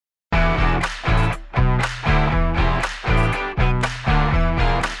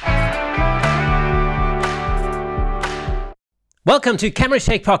Welcome to Camera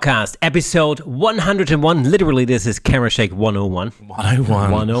Shake Podcast, episode 101. Literally, this is Camera Shake 101.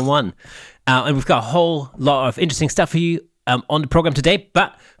 101. And we've got a whole lot of interesting stuff for you on the program today.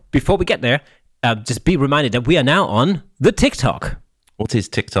 But before we get there, just be reminded that we are now on the TikTok. What is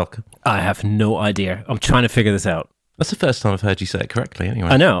TikTok? I have no idea. I'm trying to figure this out. That's the first time I've heard you say it correctly, anyway.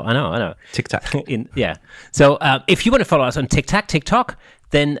 I know. TikTok. Yeah. So if you want to follow us on TikTok,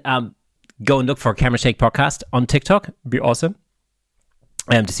 then go and look for Camera Shake Podcast on TikTok. It'd be awesome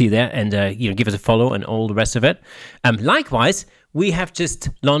to see you there, and give us a follow and all the rest of it. Likewise, we have just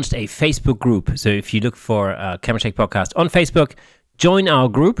launched a Facebook group. So if you look for Camera Shake Podcast on Facebook, join our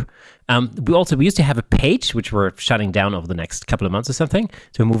group. We used to have a page, which we're shutting down over the next couple of months or something.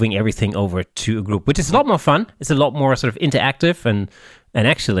 So we're moving everything over to a group, which is a lot more fun. It's a lot more sort of interactive and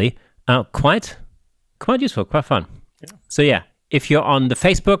actually quite useful, quite fun. Yeah. So yeah, if you're on the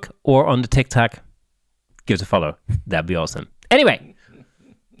Facebook or on the TikTok, give us a follow. That'd be awesome. Anyway,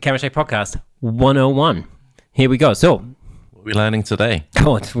 Camera Shake Podcast 101. Here we go. So, what are we learning today?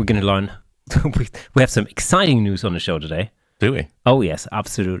 We're going to learn. We have some exciting news on the show today. Do we? Oh, yes,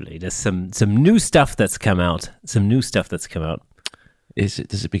 absolutely. There's some new stuff that's come out. Does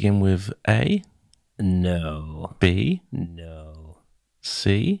it begin with A? No. B? No.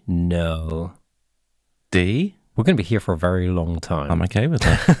 C? No. D? We're going to be here for a very long time. I'm okay with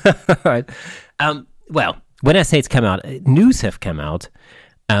that. All right. Well, when I say it's come out, news have come out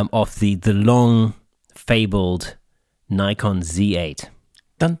of the long fabled Nikon Z8.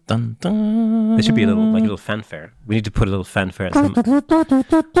 Dun, dun, dun. There should be a little fanfare. We need to put a little fanfare.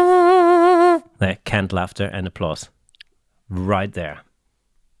 There, canned laughter and applause. Right there.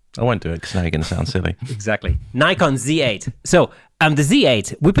 I won't do it because now you're going to sound silly. Exactly. Nikon Z8. So, the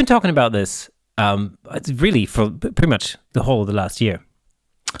Z8, we've been talking about this really for pretty much the whole of the last year.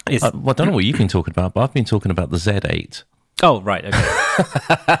 I don't know what you've been talking about, but I've been talking about the Z8. Oh, right. Okay.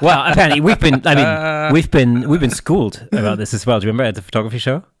 Well, apparently we've been schooled about this as well. Do you remember at the photography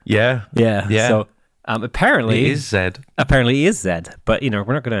show? Yeah. So apparently it is Z. Apparently it is Z. But we're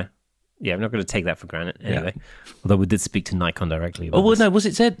not gonna take that for granted anyway. Yeah. Although we did speak to Nikon directly. No, was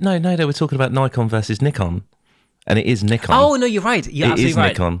it Z? No, they were talking about Nikon versus Nikon, and it is Nikon. Oh no, you're right. You're absolutely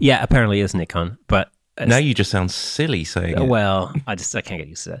right. Nikon. Yeah, apparently it is Nikon, but. Now you just sound silly saying it. Well, I can't get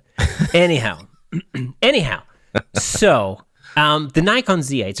used to that. Anyhow, so the Nikon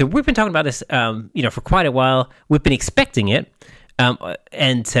Z8. So we've been talking about this, for quite a while. We've been expecting it,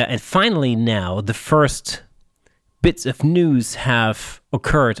 and finally now the first bits of news have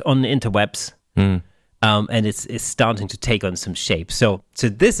occurred on the interwebs, and it's starting to take on some shape. So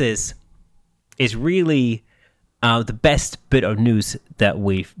this is really the best bit of news that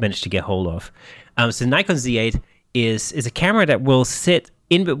we've managed to get hold of. So Nikon Z8 is a camera that will sit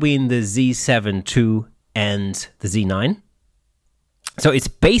in between the Z7 II and the Z9. So it's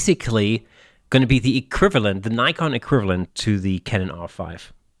basically going to be the Nikon equivalent to the Canon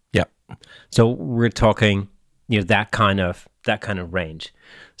R5. Yeah. So we're talking, that kind of range.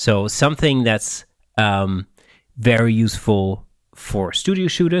 So something that's very useful for studio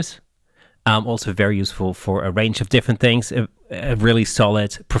shooters. Also very useful for a range of different things. A really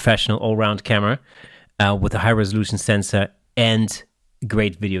solid, professional, all-round camera with a high-resolution sensor and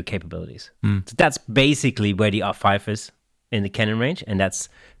great video capabilities. So that's basically where the R5 is in the Canon range, and that's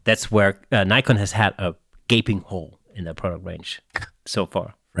where Nikon has had a gaping hole in their product range so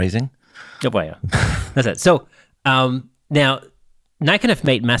far. Phrasing? Oh, well, yeah. That's it. So now, Nikon have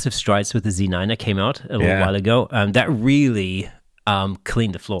made massive strides with the Z9 that came out a little while ago. That really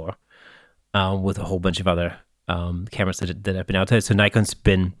cleaned the floor. With a whole bunch of other cameras that have been out there. So Nikon's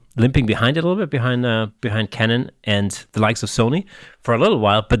been limping behind it a little bit, behind Canon and the likes of Sony for a little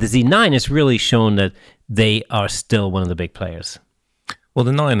while. But the Z9 has really shown that they are still one of the big players. Well,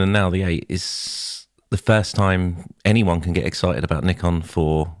 the 9 and now the 8 is the first time anyone can get excited about Nikon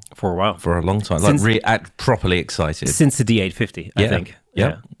for a while. For a long time. Act properly excited. Since the D850, I think.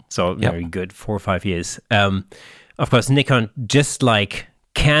 Yeah. So very good, 4 or 5 years. Of course, Nikon, just like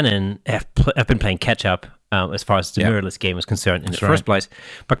Canon, have been playing catch up as far as the mirrorless game is concerned in the first place.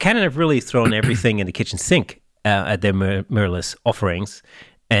 But Canon have really thrown everything in the kitchen sink at their mirrorless offerings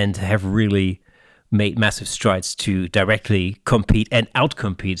and have really made massive strides to directly compete and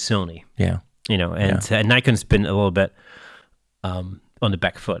outcompete Sony. Yeah. And Nikon's been a little bit on the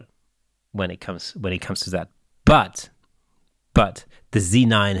back foot when it comes to that. But the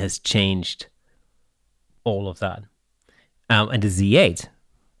Z9 has changed all of that. And the Z8,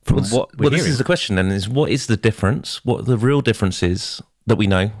 this is the question then, is what is the difference, what the real difference is that we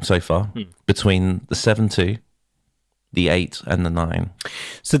know so far between the 7 II, the 8 and the 9?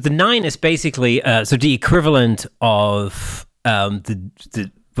 So the 9 is basically the equivalent of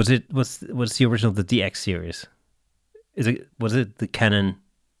was the original the DX series? Was it the Canon?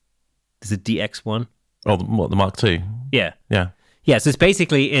 Is it DX1? Oh, what, the Mark II? Yeah. Yeah. So it's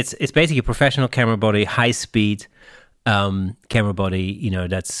basically a professional camera body, high speed camera body.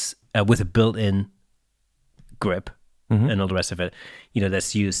 That's with a built-in grip and all the rest of it.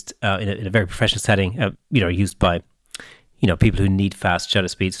 That's used in a very professional setting. Used by people who need fast shutter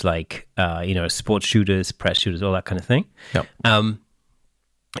speeds, like sports shooters, press shooters, all that kind of thing. Yep.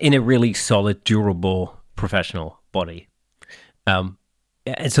 In a really solid, durable, professional body. And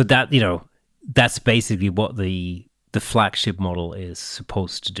so that that's basically what the flagship model is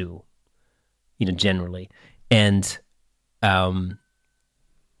supposed to do, generally. And I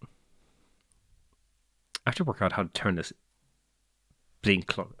have to work out how to turn this blinking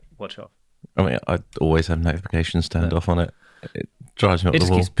clock watch off. I mean, I always have notifications turned off on it. It drives me up it the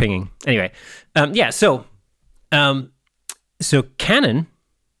just wall. Keeps pinging. Anyway, so Canon,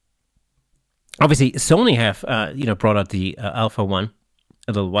 obviously Sony have brought out the Alpha 1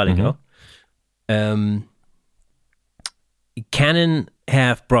 a little while ago. Canon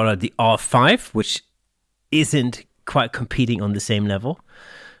have brought out the R5, which isn't quite competing on the same level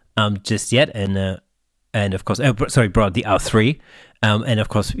just yet, and of course, brought out the R3, and of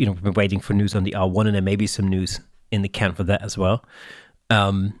course, we've been waiting for news on the R1, and there may be some news in the can for that as well.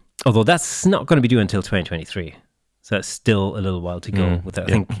 Although that's not going to be due until 2023, so that's still a little while to go with that.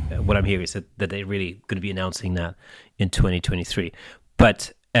 I think what I'm hearing is that they're really going to be announcing that in 2023.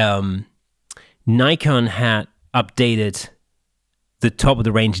 But Nikon had updated the top of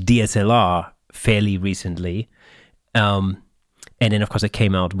the range DSLR fairly recently, and then of course it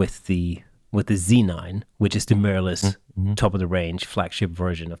came out with the Z9, which is the mirrorless top of the range flagship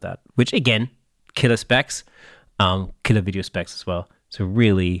version of that. Which again, killer specs, killer video specs as well. So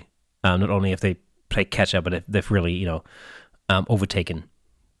really, not only have they played catch up, but they've really overtaken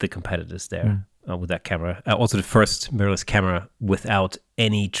the competitors there. With that camera. Also the first mirrorless camera without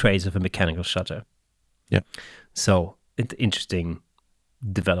any trace of a mechanical shutter. Yeah. So, interesting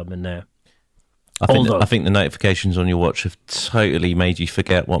development there. I think the notifications on your watch have totally made you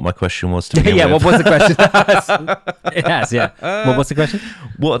forget what my question was to begin Yeah, with. what was the question? It has, yeah. What was the question?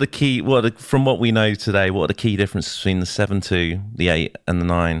 From what we know today, what are the key differences between the 7.2, the 8, and the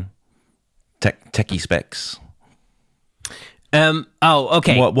 9 techie specs?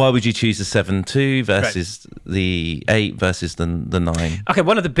 Okay. Why would you choose the 7.2 versus the 8 versus the 9? Okay,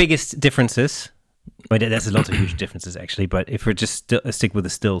 one of the biggest differences, there's a lot of huge differences actually, but if we're just stick with the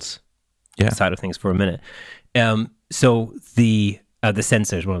stills side of things for a minute. So the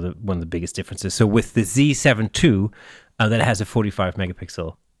sensor is one of the biggest differences. So with the Z7 II, that has a 45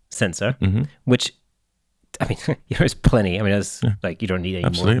 megapixel sensor, which, I mean, there's plenty. I mean, there's you don't need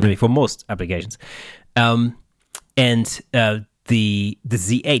any more really for most applications. And the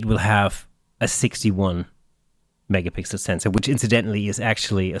Z8 will have a 61 megapixel sensor, which incidentally is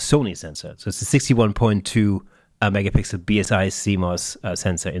actually a Sony sensor. So it's a 61.2 megapixel BSI CMOS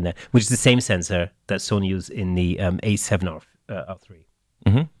sensor in there, which is the same sensor that Sony used in the A7 R3.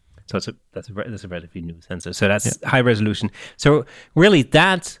 So that's a relatively new sensor. So that's high resolution. So really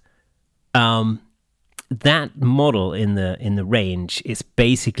that model in the range is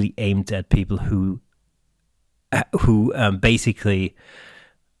basically aimed at people who basically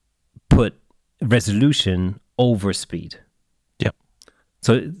put resolution over speed. Yeah.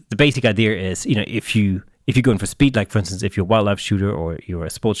 So the basic idea is, if you're going for speed, like for instance, if you're a wildlife shooter or you're a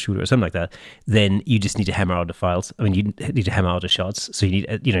sports shooter or something like that, then you just need to hammer out the files. I mean, you need to hammer out the shots. So you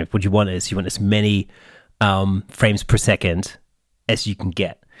need, what you want as many frames per second as you can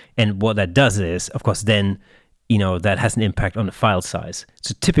get. And what that does is, of course, then that has an impact on the file size.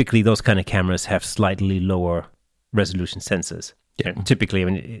 So typically, those kind of cameras have slightly lower resolution sensors. Yeah. Typically, I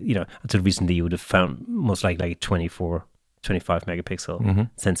mean, until recently, you would have found most likely 24, 25 megapixel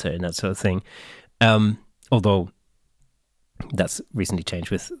sensor and that sort of thing. Although that's recently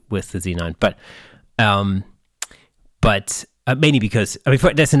changed with the Z9, but mainly because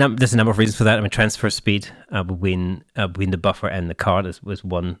there's a number of reasons for that. I mean, transfer speed between the buffer and the card was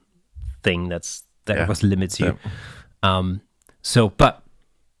one thing that limits you.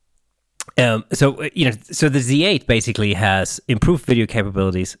 Yeah. So the Z8 basically has improved video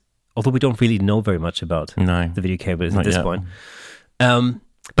capabilities, although we don't really know very much about the video capabilities at this point.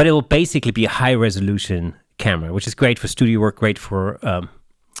 But it will basically be a high resolution camera, which is great for studio work, great for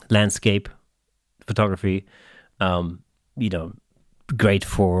landscape photography, great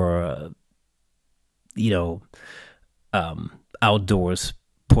for outdoors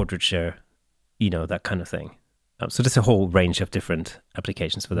portraiture, that kind of thing. So there's a whole range of different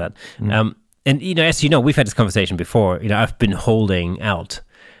applications for that. and as you know, we've had this conversation before. I've been holding out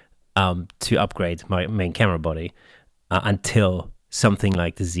to upgrade my main camera body until something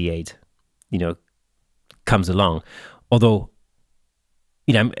like the Z8, comes along. Although,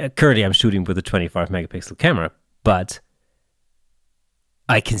 currently I'm shooting with a 25 megapixel camera, but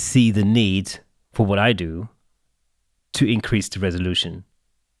I can see the need for what I do to increase the resolution.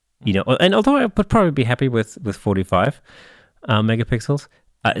 And although I would probably be happy with 45 megapixels,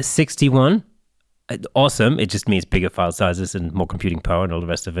 61, awesome. It just means bigger file sizes and more computing power and all the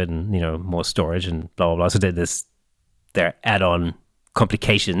rest of it, and more storage and blah blah blah. So there are add-on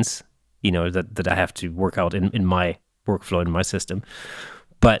complications, that I have to work out in my workflow, in my system.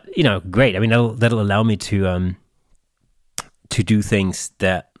 But great. I mean, that'll allow me to do things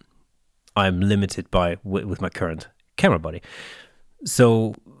that I'm limited by with my current camera body.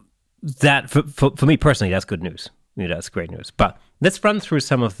 So that for me personally, that's good news. That's great news. But let's run through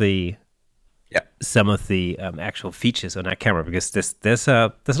some of the actual features on that camera, because there's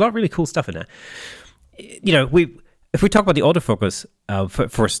a lot of really cool stuff in there. If we talk about the autofocus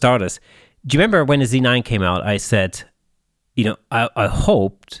for starters, do you remember when the Z9 came out? I said, I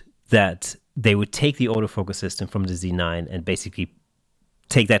hoped that they would take the autofocus system from the Z9 and basically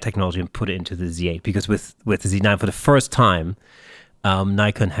take that technology and put it into the Z8, because with the Z9 for the first time,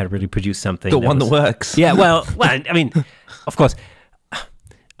 Nikon had really produced something. The one that works. Yeah, well, I mean, of course.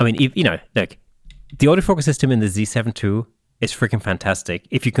 I mean, look, the autofocus system in the Z7 II is freaking fantastic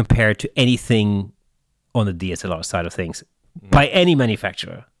if you compare it to anything on the DSLR side of things by any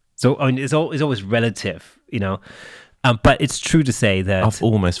manufacturer. So, I mean, it's always relative, but it's true to say that... I've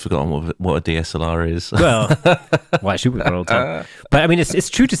almost forgotten what a DSLR is. Well, why should we all the time? But I mean, it's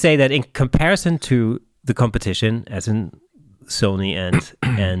true to say that in comparison to the competition, as in Sony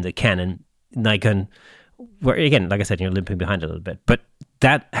and the Canon, Nikon, where again, like I said, you're limping behind a little bit, but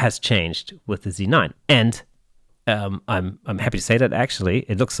that has changed with the Z9. And I'm happy to say that actually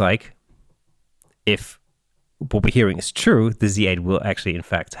it looks like, if what we're hearing is true, the Z8 will actually in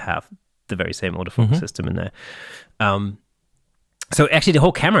fact have the very same autofocus system in there. So actually the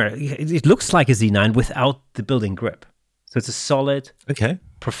whole camera, it looks like a Z9 without the built-in grip. So it's a solid,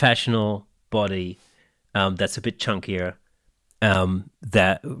 professional body that's a bit chunkier,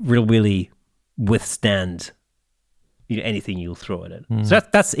 that will really withstand anything you'll throw at it. So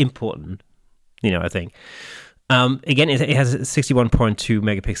that's important, I think. Again, it has a 61.2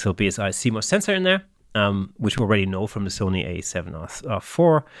 megapixel BSI CMOS sensor in there, which we already know from the Sony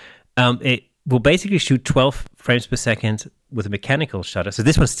A7R4. It will basically shoot 12 frames per second with a mechanical shutter. So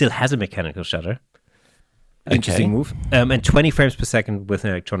this one still has a mechanical shutter. Interesting move. And 20 frames per second with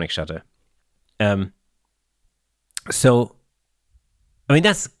an electronic shutter. So, I mean,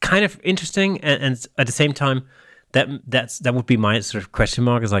 that's kind of interesting. And at the same time, that would be my sort of question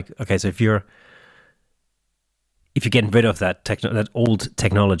mark, is like, okay, so if you're getting rid of that old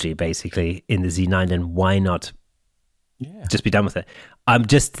technology basically in the Z9, then why not just be done with it? I'm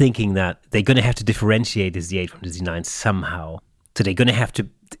just thinking that they're going to have to differentiate the Z8 from the Z9 somehow. So they're going to have to,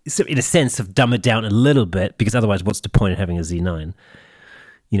 in a sense, of dumb it down a little bit, because otherwise, what's the point of having a Z9?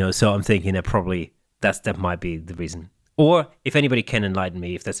 So I'm thinking that probably that might be the reason. Or if anybody can enlighten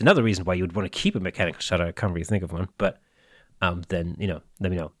me, if that's another reason why you would want to keep a mechanical shutter, I can't really think of one. But then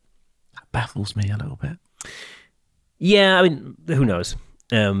let me know. That baffles me a little bit. Yeah, I mean, who knows?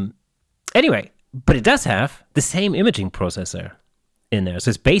 Anyway, but it does have the same imaging processor in there. So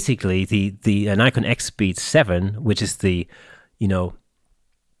it's basically the Nikon X-Speed 7, which is the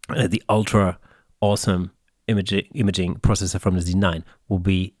ultra awesome imaging processor from the Z9, will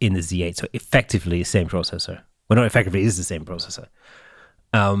be in the Z8. So effectively the same processor. Well, not effectively, it is the same processor.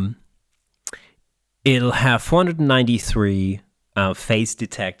 It'll have 493 phase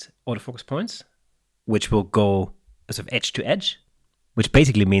detect autofocus points, which will go sort of edge to edge, which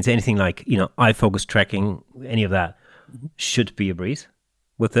basically means anything like, eye focus tracking, any of that should be a breeze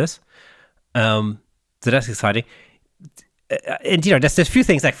with this. So that's exciting. And, there's a few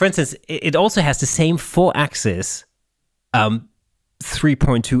things, like, for instance, it also has the same 4-axis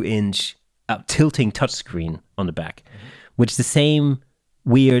 3.2-inch tilting touchscreen on the back, which is the same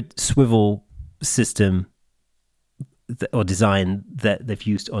weird swivel system or design that they've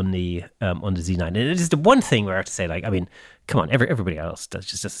used on the Z9. And it is the one thing where I have to say, like, I mean, come on, everybody else does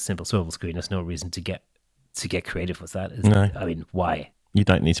just a simple swivel screen. There's no reason to get creative with that. No. I mean, why? You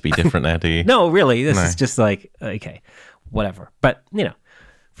don't need to be different there, do you? No, really. This is just like, okay, whatever. But,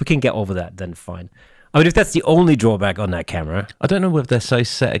 if we can get over that, then fine. I mean, if that's the only drawback on that camera... I don't know whether they're so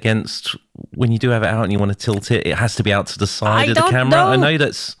set against when you do have it out and you want to tilt it, it has to be out to the side of the camera. Know. I know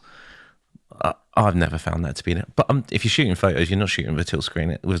that's... I've never found that to be. But if you're shooting photos, you're not shooting with a tilt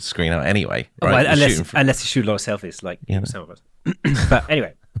screen with the screen out anyway, right? Well, unless you shoot a lot of selfies, like some of us. But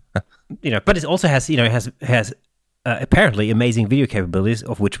anyway, but it also has has apparently amazing video capabilities,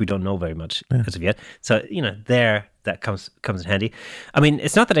 of which we don't know very much as of yet. So that comes in handy. I mean,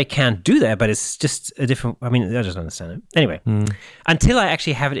 it's not that I can't do that, but it's just a different. I mean, I just understand it. Anyway, until I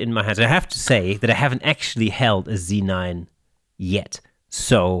actually have it in my hands, I have to say that I haven't actually held a Z9 yet.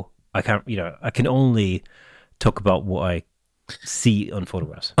 So I can't. I can only talk about what I see on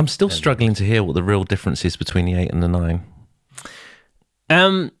photographs. I'm still struggling to hear what the real difference is between the 8 and the 9.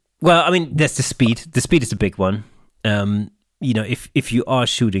 Well, I mean, there's the speed. The speed is a big one. If you are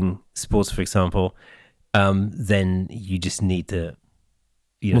shooting sports, for example, then you just need to.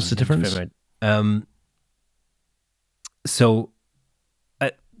 What's the difference? So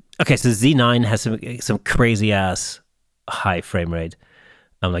Z9 has some crazy ass high frame rate.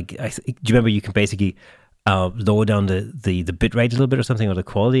 Do you remember you can basically lower down the bit rate a little bit or something, or the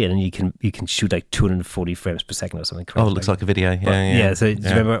quality, and then you can shoot like 240 frames per second or something crazy. Oh, it looks like a video. Yeah. So do you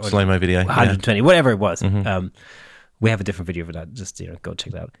remember slow-mo video? 120, whatever it was. Mm-hmm. We have a different video for that. Just go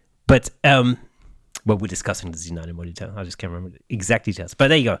check it out. But we're discussing the Z9 in more detail. I just can't remember the exact details. But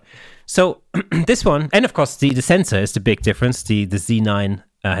there you go. So this one, and of course the sensor is the big difference. The Z9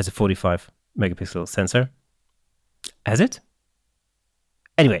 has a 45 megapixel sensor. Has it?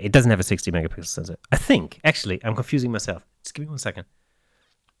 Anyway, it doesn't have a 60 megapixel sensor. I think. Actually, I'm confusing myself. Just give me 1 second.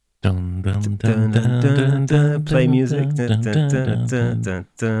 Play music.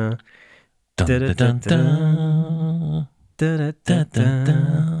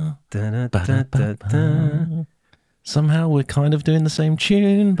 Somehow we're kind of doing the same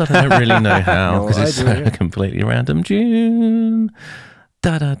tune, but I don't really know how because it's a completely random tune.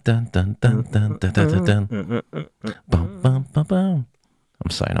 I'm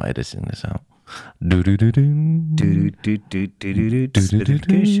so not editing this out.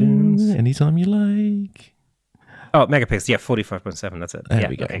 Anytime you like. Oh, megapixels. Yeah, 45.7. That's it. There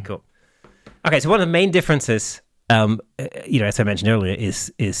we go. Okay, cool. Okay, so one of the main differences, as I mentioned earlier,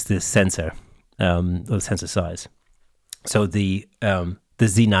 is the sensor, or the sensor size. So the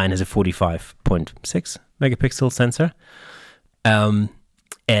Z9 has a 45.6 megapixel sensor,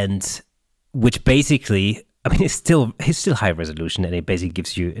 and which basically, I mean, it's still high resolution, and it basically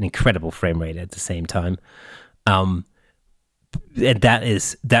gives you an incredible frame rate at the same time, and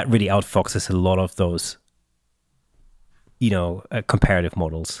that really outfoxes a lot of those, comparative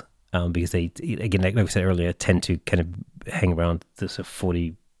models. Because they, again, like we said earlier, tend to kind of hang around this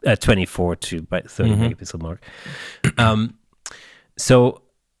 24 to about 30 megapixel mark. So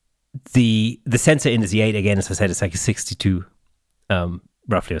the sensor in the Z8, again, as I said, it's like a 62,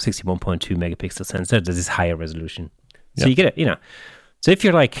 roughly, or 61.2 megapixel sensor. There's this higher resolution. So you get it, So if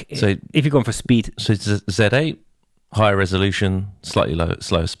you're if you're going for speed. So it's Z8, higher resolution, slightly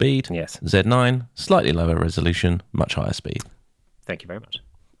slower speed. Yes. Z9, slightly lower resolution, much higher speed. Thank you very much.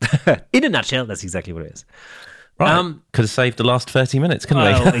 In a nutshell, that's exactly what it is. Right. Could have saved the last 30 minutes, couldn't we?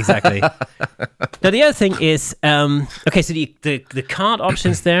 Exactly. Now, the other thing is, so the card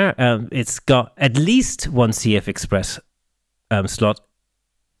options there, it's got at least one CF Express slot.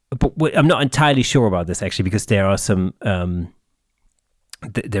 But I'm not entirely sure about this, actually, because there are some, there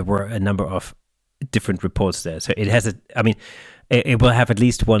were a number of different reports there. So it has it will have at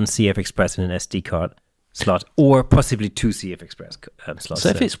least one CF Express and an SD card slot, or possibly two CF Express slots. So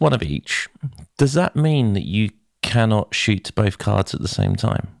if it's one of each, does that mean that you cannot shoot both cards at the same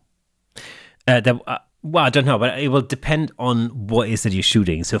time? Well, I don't know, but it will depend on what it is that you're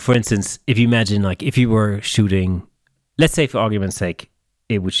shooting. So, for instance, if you imagine, if you were shooting, let's say for argument's sake,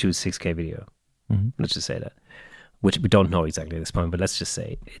 it would shoot 6K video. Mm-hmm. Let's just say that, which we don't know exactly at this point, but let's just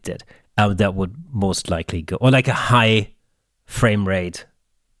say it did. That would most likely go, or like a high frame rate,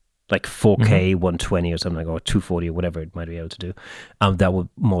 like 4K 120 or something, or 240 or whatever it might be able to do. That would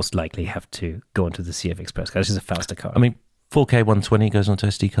most likely have to go into the CF Express card. This is a faster card. I mean, 4K 120 goes onto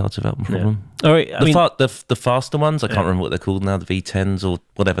SD cards without problem. Yeah. All right, the faster ones, I can't remember what they're called now, the V10s or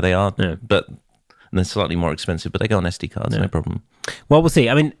whatever they are, but they're slightly more expensive, but they go on SD cards, no problem. Well, we'll see.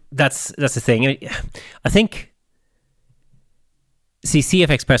 I mean, that's the thing. I think, CF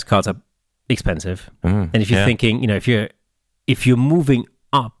Express cards are expensive, and if you're thinking, if you're moving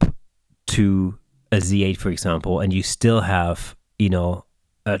up to a Z8, for example, and you still have, a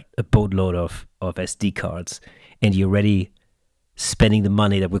boatload of SD cards, and you're already spending the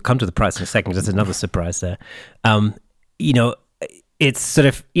money, that we'll come to the price in a second, there's another surprise there. It's sort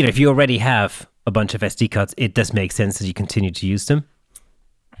of, if you already have a bunch of SD cards, it does make sense that you continue to use them.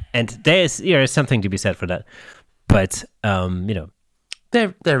 And there's something to be said for that. But,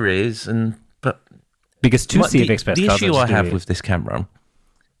 There is, and But because two CFX best the cards issue I have with this camera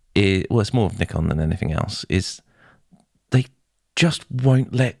is, well, it's more of Nikon than anything else, is they just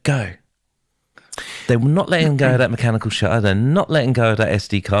won't let go. They're not letting go of that mechanical shutter. They're not letting go of that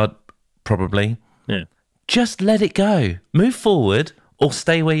SD card, probably. Yeah. Just let it go. Move forward or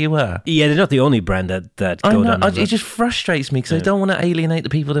stay where you were. Yeah, they're not the only brand that I go know. down. It just frustrates me because they don't want to alienate the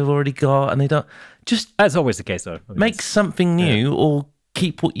people they've already got, and they don't. Just That's always the case, though. make something new or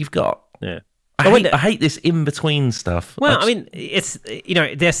keep what you've got. Yeah. I hate this in-between stuff. Well, I mean, it's,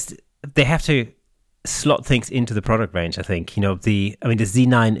 they have to slot things into the product range, I think. The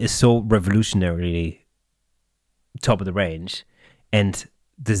Z9 is so revolutionarily top of the range, and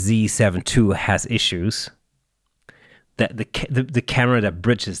the Z7 II has issues that the camera that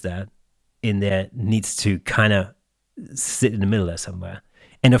bridges that in there needs to kind of sit in the middle there somewhere.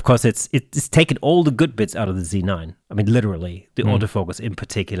 And of course, it's taken all the good bits out of the Z9. I mean, literally, the autofocus in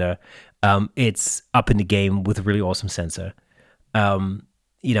particular. It's up in the game with a really awesome sensor, and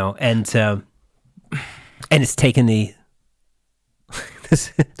it's taken the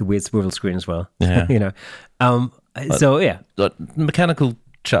weird swivel screen as well. Yeah. So yeah, mechanical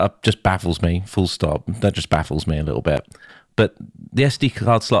shutter just baffles me. Full stop. That just baffles me a little bit. But the SD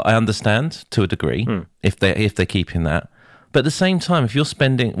card slot, I understand to a degree if they're keeping that. But at the same time, if you're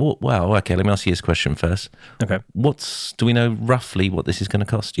spending, okay, let me ask you this question first. Okay. Do we know roughly what this is going to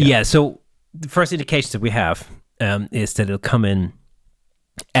cost you? Yeah, so the first indications that we have is that it'll come in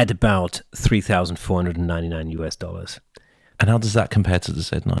at about $3,499. And how does that compare to the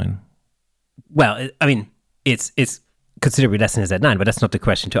Z9? Well, I mean, it's considerably less than the Z9, but that's not the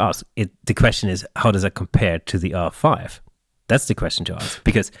question to ask. The question is, how does that compare to the R5? That's the question to ask.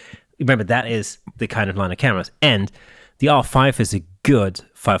 Because remember, that is the kind of line of cameras. And the R5 is a good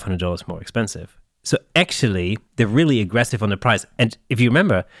 $500 more expensive. So actually, they're really aggressive on the price. And if you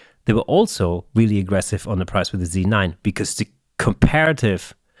remember, they were also really aggressive on the price with the Z9 because the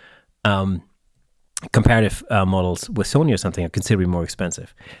comparative models with Sony or something are considerably more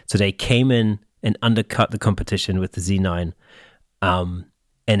expensive. So they came in and undercut the competition with the Z9, and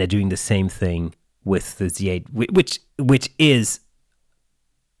they're doing the same thing with the Z8, which is,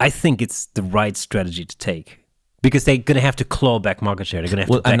 I think it's the right strategy to take. Because they're going to have to claw back market share. They're going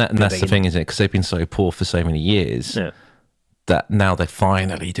to have to. And that's the thing, isn't it? Because they've been so poor for so many years that now they're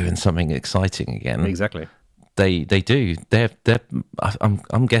finally doing something exciting again. Exactly. They do.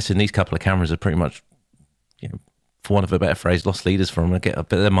 I'm guessing these couple of cameras are pretty much, for want of a better phrase, lost leaders from them. But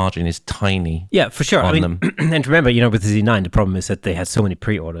their margin is tiny. Yeah, for sure. On them. And remember, with the Z9, the problem is that they had so many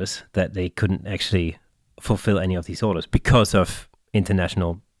pre-orders that they couldn't actually fulfill any of these orders because of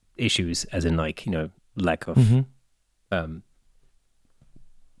international issues, as in lack of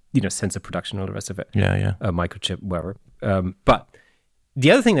sensor production, all the rest of it. Yeah. Microchip, whatever. But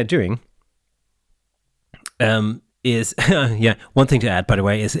the other thing they're doing is one thing to add, by the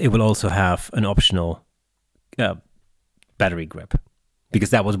way, is it will also have an optional battery grip, because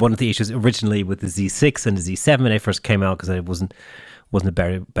that was one of the issues originally with the Z6 and the Z7 when they first came out, because there wasn't a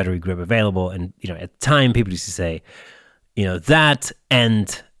battery grip available. And at the time, people used to say that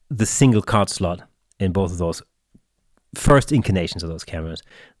and the single card slot in both of those first incarnations of those cameras,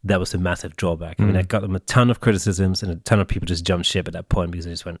 that was a massive drawback. I mean, I got them a ton of criticisms, and a ton of people just jumped ship at that point because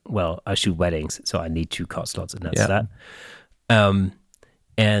they just went, well, I shoot weddings, so I need 2 card slots, and that's that. And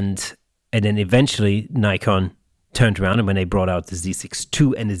then eventually Nikon turned around, and when they brought out the Z6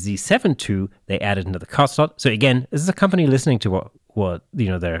 II and the Z7 II, they added another card slot. So again, this is a company listening to what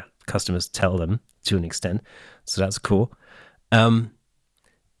their customers tell them to an extent. So that's cool.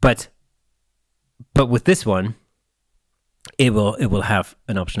 But with this one, it will have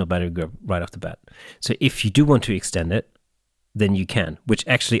an optional battery grip right off the bat. So if you do want to extend it, then you can, which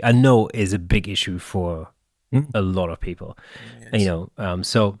actually I know is a big issue for a lot of people. Yes.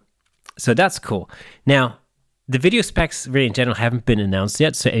 So that's cool. Now, the video specs really in general haven't been announced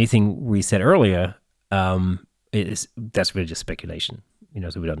yet. So anything we said earlier, that's really just speculation.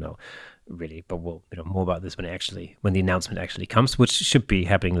 So we don't know really, but we'll more about this when the announcement actually comes, which should be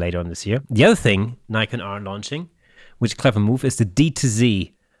happening later on this year. The other thing Nikon are launching, which clever move, is the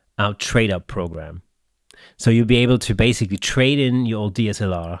D2Z trade-up program. So you'll be able to basically trade in your old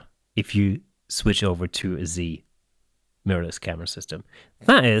DSLR if you switch over to a Z mirrorless camera system.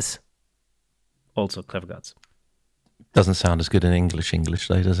 That is also clever guts. Doesn't sound as good in English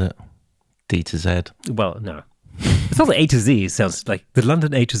though, does it? D to Z. Well, no. It's also A to Z. Sounds like the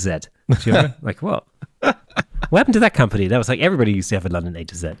London A to Z. Do you remember? Like, what? What happened to that company? That was like everybody used to have a London A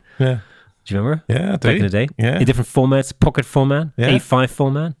to Z. Yeah. Do you remember? Yeah, I do. Back in the day? Yeah. In different formats, pocket format, Yeah. A5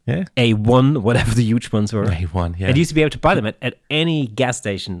 format, Yeah. A1, whatever the huge ones were. A1, yeah. And you used to be able to buy them at any gas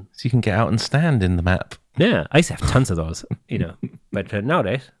station. So you can get out and stand in the map. Yeah, I used to have tons of those, But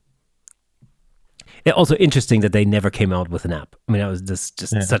nowadays... It's also interesting that they never came out with an app. I mean, that was just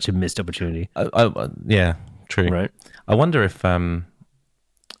such a missed opportunity. Yeah, true. Right. I wonder if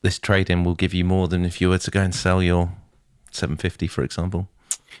this trade-in will give you more than if you were to go and sell your 750, for example.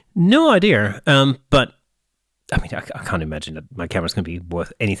 No idea. But I mean, I can't imagine that my camera's going to be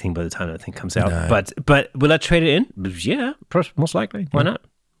worth anything by the time that thing comes out. No. But will I trade it in? Yeah, most likely. Why not?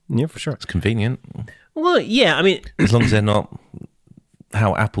 Yeah, for sure. It's convenient. Well, yeah. I mean, As long as they're not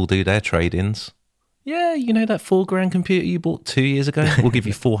how Apple do their trade-ins. Yeah, that $4,000 computer you bought 2 years ago? We'll give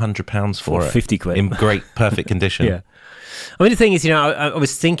you £400 for it. 50 quid. In great, perfect condition. Yeah. I mean, the thing is, I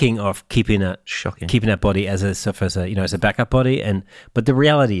was thinking of keeping that body as a backup body, but the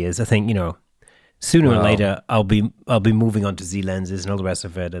reality is, I think, sooner or later I'll be moving on to Z lenses and all the rest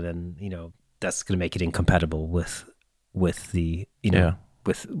of it, and then that's going to make it incompatible with the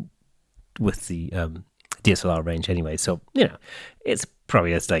with the DSLR range anyway. So it's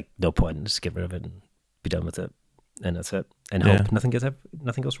probably like no point, just get rid of it and be done with it, and that's it, and hope nothing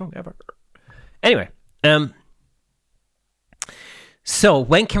goes wrong ever. Anyway, so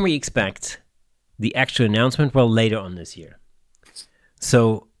when can we expect the actual announcement? Well, later on this year.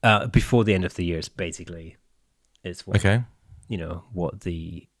 So before the end of the year is basically what, Okay.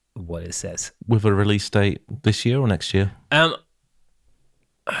 what it says. With a release date this year or next year?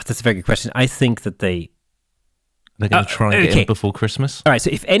 That's a very good question. I think that they're going to try and get in before Christmas. All right. So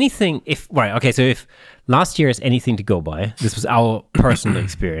if last year is anything to go by, this was our personal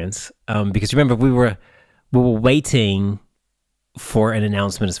experience. Because remember, we were waiting for an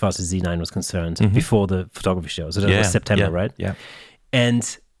announcement as far as the Z9 was concerned before the photography show. So that was September, right? Yeah.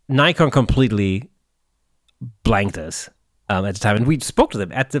 And Nikon completely blanked us at the time. And we spoke to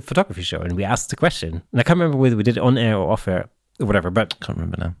them at the photography show and we asked the question. And I can't remember whether we did it on air or off air or whatever, but Can't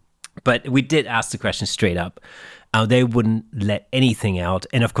remember now. But we did ask the question straight up. They wouldn't let anything out.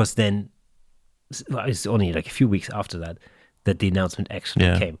 And of course, then it's only like a few weeks after that the announcement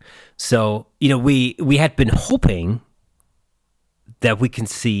actually came. So, we had been hoping that we can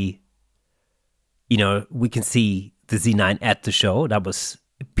see the Z9 at the show. That was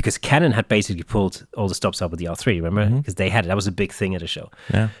because Canon had basically pulled all the stops out with the R3, remember? Because they had it. That was a big thing at the show.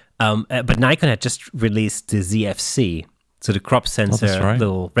 Yeah. But Nikon had just released the ZFC. So the crop sensor,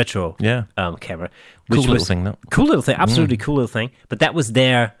 little retro camera. Which Cool little thing, though. Cool little thing, absolutely cool little thing. But that was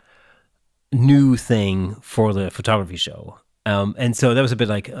their new thing for the photography show. And so that was a bit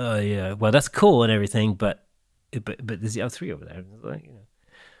like, well, that's cool and everything, but there's the R3 over there.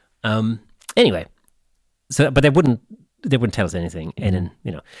 Anyway, so but they wouldn't tell us anything. And then,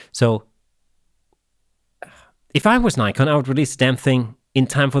 so if I was Nikon, I would release the damn thing in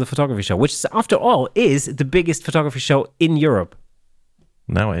time for the photography show, which after all is the biggest photography show in Europe.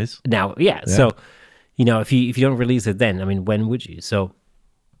 Now it is. Now, yeah. So, if you don't release it then, I mean, when would you? So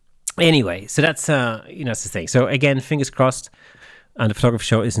anyway, so that's that's the thing. So again, fingers crossed. And the photography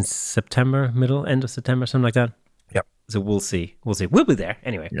show is in September, end of September, something like that. Yep. So we'll see. We'll be there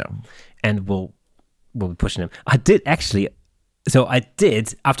anyway. Yeah. And we'll be pushing them. I did after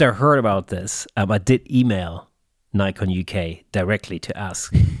I heard about this, I did email Nikon UK directly to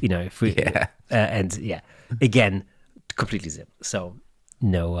ask, if we, again, completely zip. So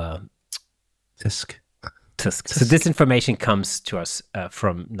no, Tisk. So this information comes to us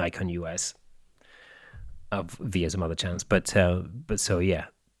from Nikon US via some other channels, but so yeah.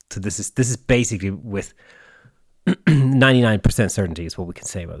 So this is basically with 99% certainty is what we can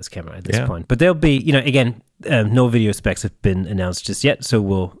say about this camera at this point. But there'll be, again, no video specs have been announced just yet, so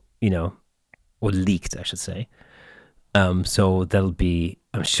we'll, or leaked, I should say. So I'm sure there'll be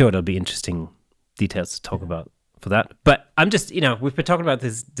interesting details to talk about for that. But I'm just, we've been talking about the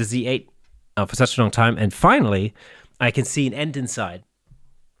Z8 for such a long time, and finally, I can see an end in sight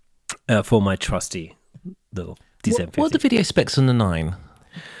for my trusty little D750. What are the video specs on the 9?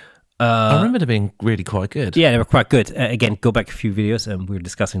 I remember them being really quite good. Yeah, they were quite good. Again, go back a few videos, and we were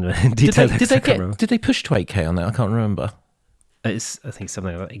discussing them in detail. Did they push to 8K on that? I can't remember. I think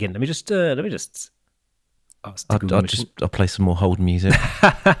something like that. Again, let me just. I'll play some more hold music.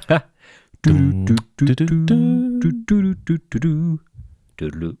 That's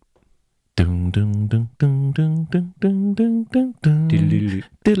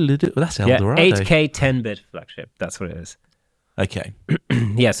Eldorado. 8K 10-bit flagship. That's what it is. Okay.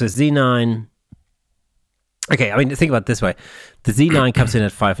 Yeah, so Z9. Okay, I mean, think about it this way: the Z9 comes in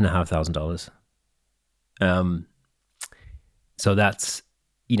at $5,500. So that's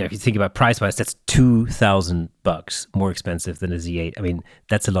if you think about price-wise, that's $2,000 more expensive than a Z8. I mean,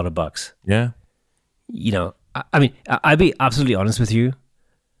 that's a lot of bucks. Yeah. I mean, I'll be absolutely honest with you.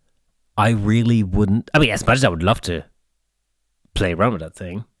 I really wouldn't. I mean, as much as I would love to play around with that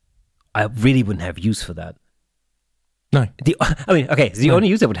thing, I really wouldn't have use for that. No. The only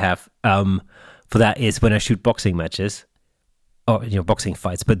use I would have for that is when I shoot boxing matches or boxing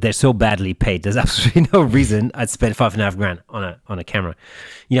fights, but they're so badly paid. There's absolutely no reason I'd spend $5,500 on a camera.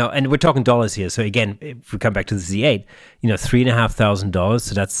 And we're talking dollars here. So again, if we come back to the Z8, $3,500.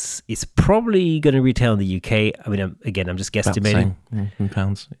 So it's probably going to retail in the UK. I mean, I'm just guesstimating. In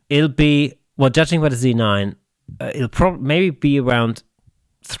pounds. It'll be, well, judging by the Z9, it'll probably maybe be around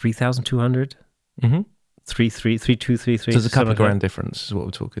 3,200. Mm-hmm. 3,233. So there's a couple of grand difference is what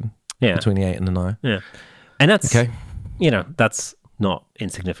we're talking. Yeah. Between the 8 and the 9. Yeah. And that's okay. That's not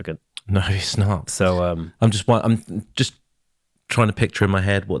insignificant. No, it's not. So I'm just trying to picture in my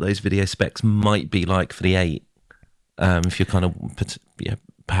head what those video specs might be like for the 8. If you're kind of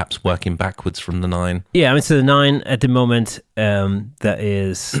perhaps working backwards from the 9. Yeah, I mean, so the 9 at the moment, that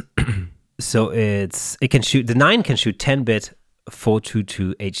is, so it can shoot, the 9 can shoot 10-bit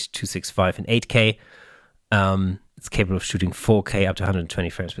 422 H.265 in 8K. It's capable of shooting 4K up to 120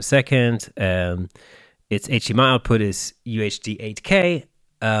 frames per second. Its HDMI output is UHD 8K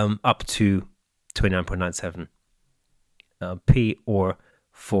up to 29.97 p or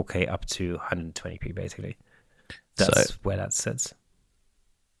 4K up to 120p, basically. That's where that sits.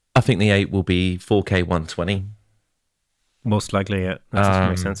 I think the 8 will be 4K 120. Most likely, yeah. That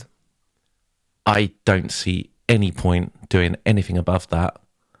makes sense. I don't see any point doing anything above that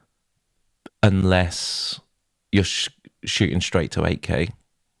unless you're shooting straight to 8K.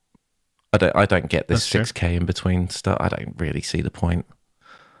 I don't get this 6K in between stuff. I don't really see the point.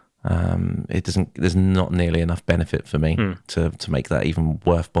 It doesn't. There's not nearly enough benefit for me to make that even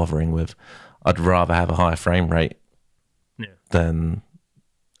worth bothering with. I'd rather have a higher frame rate than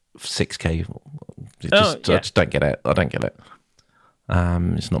 6K. I just don't get it. I don't get it.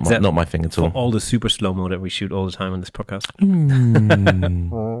 It's not my thing at all. For all the super slow-mo that we shoot all the time on this podcast.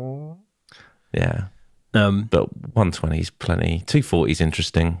 Yeah. But 120 is plenty. 240 is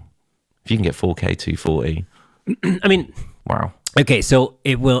interesting. If you can get 4K 240. I mean, wow. Okay, so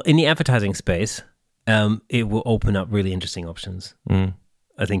it will, in the advertising space, it will open up really interesting options. I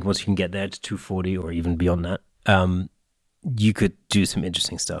think once you can get there to 240 or even beyond that, you could do some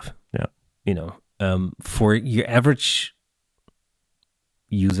interesting stuff. Yeah. For your average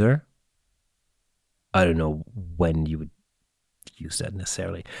user, I don't know when you would use that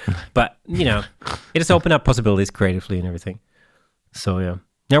necessarily, but it just opened up possibilities creatively and everything. So yeah.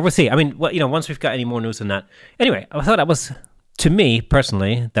 Now we'll see. I mean, once we've got any more news on that. Anyway, I thought that was, to me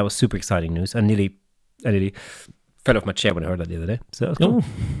personally, that was super exciting news. I nearly fell off my chair when I heard that the other day. So that was cool.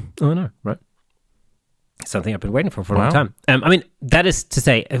 Oh no, right? Something I've been waiting for a long time. I mean, that is to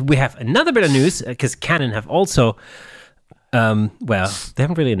say, we have another bit of news because Canon have also, they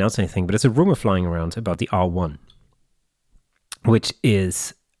haven't really announced anything, but there's a rumor flying around about the R1, which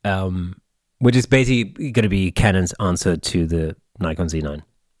is basically going to be Canon's answer to the Nikon Z9.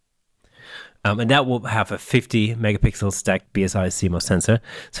 And that will have a 50 megapixel stacked BSI CMOS sensor.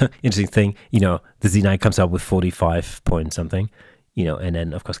 So interesting thing, the Z9 comes out with 45 point something, and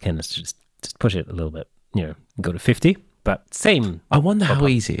then of course Canon's just push it a little bit, go to 50, but same. I wonder how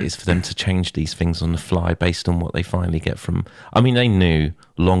easy it is for them to change these things on the fly based on what they finally get from. I mean, they knew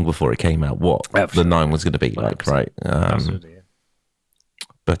long before it came out what the 9 was going to be like, right? Absolutely. Yeah.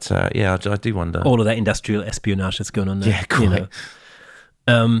 But I do wonder. All of that industrial espionage that's going on there. Yeah, quite.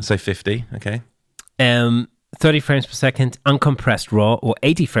 So 50, okay. 30 frames per second uncompressed RAW or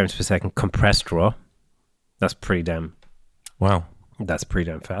 80 frames per second compressed RAW. That's pretty damn. Wow. That's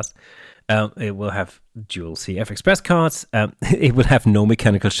pretty damn fast. It will have dual CF Express cards. It will have no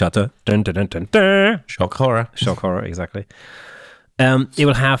mechanical shutter. Dun, dun, dun, dun, dun. Shock horror. Shock horror, exactly. It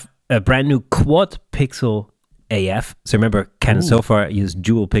will have a brand new quad pixel AF. So remember, Canon so far used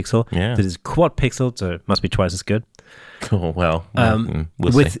dual pixel. Yeah. This is quad pixel, so it must be twice as good. Oh, well.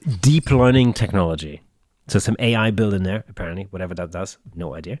 We'll with see. deep learning technology. So some AI built in there, apparently, whatever that does.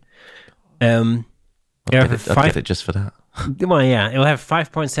 No idea. I'd get it just for that. Well, yeah, it will have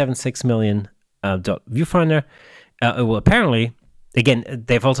 5.76 million dot viewfinder. It will apparently, again,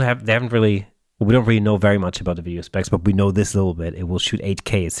 they haven't really, we don't really know very much about the video specs, but we know this a little bit. It will shoot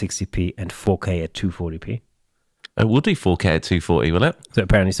 8K at 60p and 4K at 240p. It will do 4K at 240, will it? So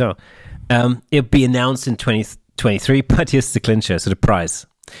apparently so. It'll be announced in 2023, but here's the clincher, so the price.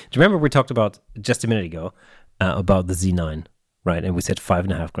 Do you remember we talked about just a minute ago about the Z9, right? And we said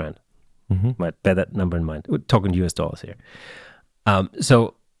 $5,500. Might bear that number in mind. We're talking US dollars here.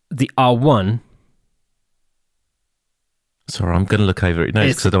 So the R1 Sorry, I'm going to look over it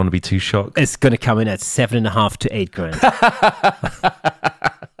notes because I don't want to be too shocked. is going to come in at 7.5 to 8 grand.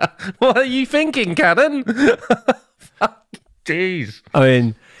 What are you thinking, Canon? Jeez. I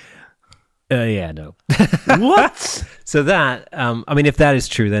mean, yeah, no. What? So that, I mean, if that is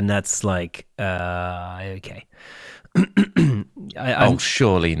true, then that's like, okay.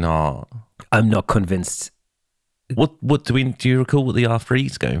 Surely not. I'm not convinced. What do you recall what the R3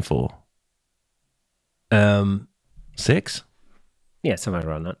 is going for? 6? Yeah, somewhere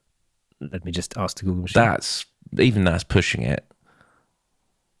around that. Let me just ask the Google machine. That's pushing it.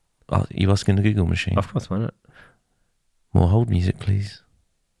 Are you asking the Google machine? Of course, why not? More hold music, please.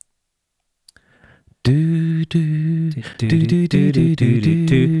 Do do do do do do do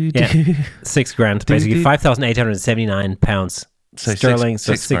do. Yeah, 6 grand basically, £5,879 So sterling.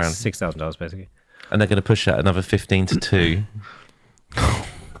 six grand. $6,000 basically. And they're going to push that another 15 to 2.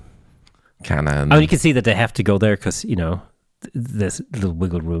 Canon. I mean, you can see that they have to go there because there's a little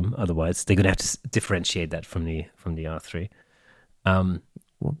wiggle room. Otherwise, they're going to have to differentiate that from the R3. Are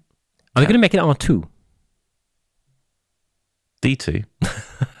they going to make it R2? D2.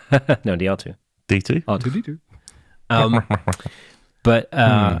 No, the R2. D2. R2D2. But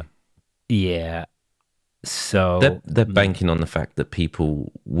yeah. So they're banking on the fact that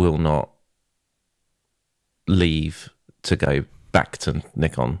people will not leave to go back to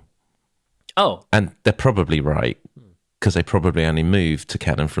Nikon. Oh, And they're probably right, because they probably only moved to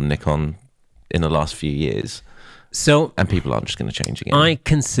Canon from Nikon in the last few years, so and people aren't just going to change again. I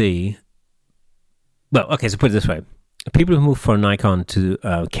can see. Well, okay. So put it this way: people who move from Nikon to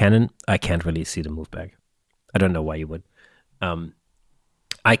Canon, I can't really see them move back. I don't know why you would.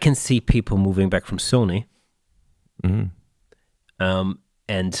 I can see people moving back from Sony. Mm.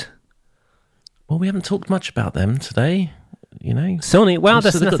 And Well, we haven't talked much about them today. Sony. Well,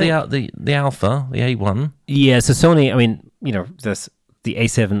 that's they've got nothing. the Alpha, the A1. Yeah. So Sony. I mean, there's the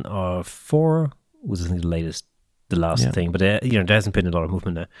A7R4 was the latest, the last thing, but there hasn't been a lot of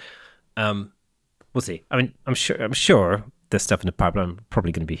movement there. We'll see. I mean, I'm sure there's stuff in the pipeline. I'm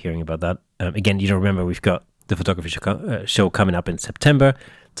probably going to be hearing about that. Again, remember we've got the photography show coming up in September,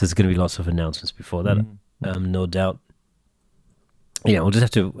 so there's going to be lots of announcements before that. No doubt. We'll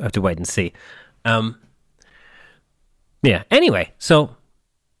just have to wait and see. Yeah. Anyway, so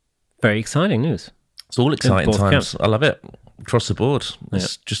very exciting news. It's all exciting both times. camps. I love it across the board.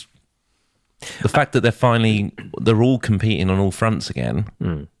 It's just the fact that they're all competing on all fronts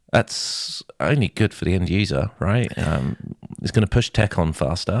again. That's only good for the end user, right? It's going to push tech on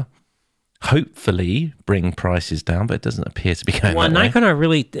faster. Hopefully, bring prices down, but it doesn't appear to be going Well, that way. Nikon are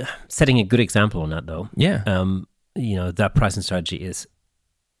really setting a good example on that, though. Yeah. That pricing strategy is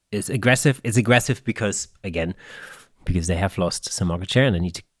aggressive. It's aggressive because they have lost some market share and they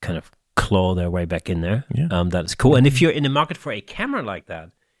need to kind of claw their way back in there. Yeah. That is cool. And if you're in the market for a camera like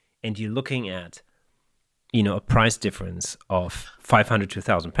that, and you're looking at, a price difference of £500 to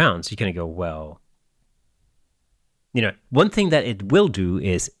 £1,000, you're going to go, well, one thing that it will do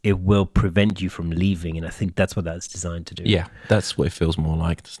is it will prevent you from leaving, and I think that's what that's designed to do. Yeah, that's what it feels more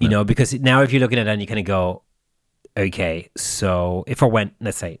like, doesn't it? Because now if you're looking at that and you kind of go, okay, so if I went,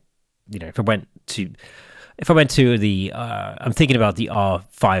 let's say, if I went to the, I'm thinking about the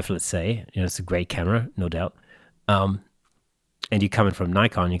R5, let's say, it's a great camera, no doubt. And you're coming from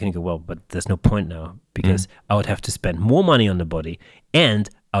Nikon, you're going to go, well, but there's no point now because I would have to spend more money on the body and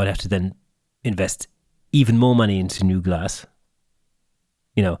I would have to then invest even more money into new glass.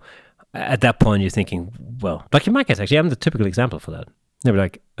 At that point, you're thinking, well, like in my case, actually, I'm the typical example for that. They were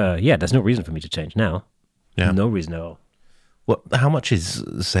like, yeah, there's no reason for me to change now. Yeah. No reason at all. What? How much is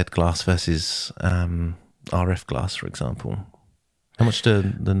Z glass versus RF glass, for example? How much do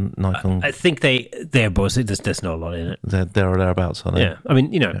the Nikon? I think they're both. There's not a lot in it. They're or thereabouts, are they? Yeah, I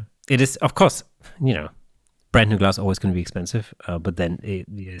mean, it is, of course, brand new glass always going to be expensive, but then it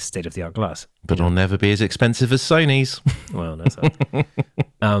is state of the art glass. But it'll never be as expensive as Sony's. Well, that's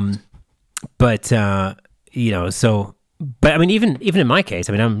but so, but I mean, even in my case,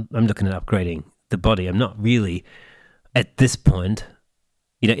 I mean, I'm looking at upgrading the body. I'm not really at this point.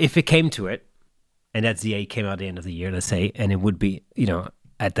 If it came to it, and that Z8 came out at the end of the year, let's say, and it would be,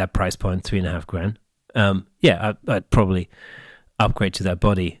 at that price point, $3,500. Yeah, I'd probably upgrade to that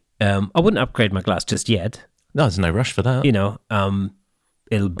body. I wouldn't upgrade my glass just yet. No, there's no rush for that.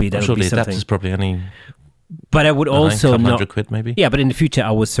 It'll be that. Surely something. adapter's probably only. But I would also not. £100 maybe. Yeah, but in the future,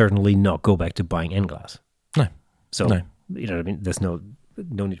 I would certainly not go back to buying N glass. No. So No. you know what I mean. There's no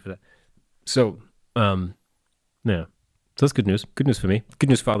need for that. So yeah. So that's good news. Good news for me. Good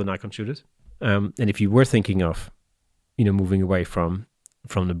news for other Nikon shooters. And if you were thinking of, moving away from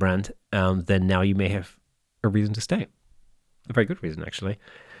from the brand, then now you may have a reason to stay. A very good reason, actually.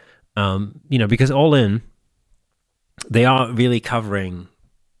 Because all in, they are really covering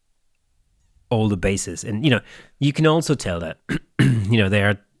all the bases, and you can also tell that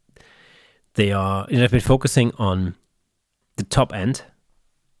they've been focusing on the top end.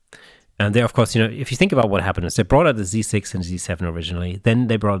 And they, of course, if you think about what happened, is they brought out the Z6 and Z7 originally. Then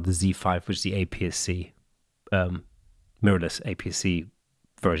they brought out the Z5, which is the APS-C, mirrorless APS-C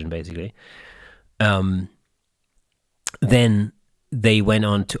version, basically. Then they went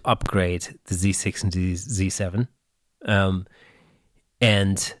on to upgrade the Z6 and the Z7.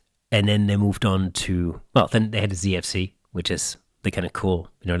 And then they moved on to, then they had the ZFC, which is the kind of cool,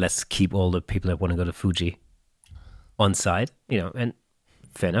 let's keep all the people that want to go to Fuji on side, and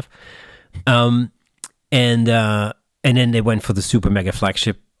fair enough. And then they went for the super mega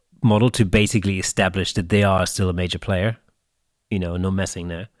flagship model to basically establish that they are still a major player, no messing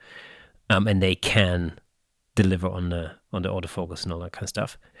there. And they can deliver on the autofocus and all that kind of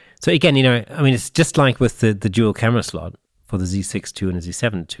stuff. So again, it's just like with the dual camera slot for the Z6 II and the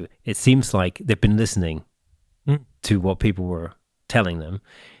Z7 II. It seems like they've been listening to what people were telling them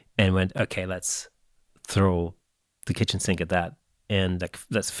and went, okay, let's throw the kitchen sink at that and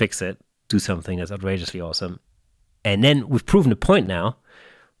let's fix it, do something that's outrageously awesome. And then we've proven the point now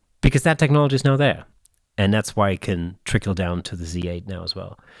because that technology is now there. And that's why it can trickle down to the Z8 now as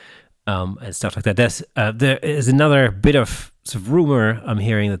well. And stuff like that. There is another bit of sort of rumor I'm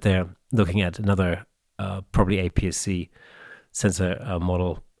hearing that they're looking at another probably APS-C sensor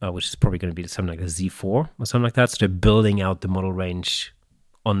model, which is probably going to be something like a Z4 or something like that. So they're building out the model range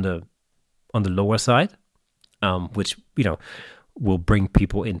on the lower side, which will bring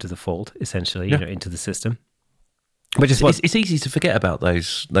people into the fold essentially, into the system. Which is it's easy to forget about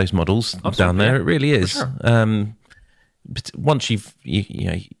those models down there. It really is. Sure. But once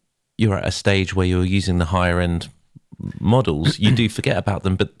you're at a stage where you're using the higher end models, you do forget about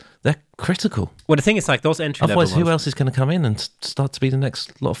them, but they're critical. Well, the thing is, like those entry level Otherwise, who else is going to come in and start to be the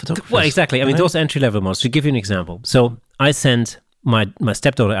next lot of photographers? Well, exactly. I mean, those entry level models. To give you an example, so I sent my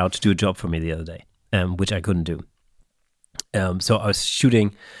stepdaughter out to do a job for me the other day, which I couldn't do. So I was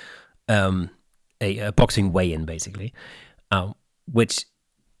shooting a boxing weigh-in, basically, which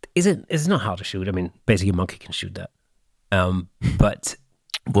is not hard to shoot. I mean, basically, a monkey can shoot that. But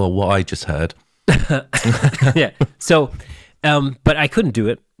well, what I just heard. Yeah. So, but I couldn't do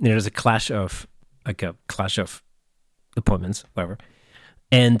it. There's a clash of appointments, whatever.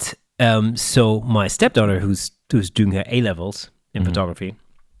 And so my stepdaughter, who's doing her A levels in photography,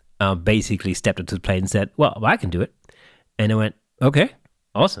 basically stepped up to the plate and said, "Well, I can do it." And I went, "Okay,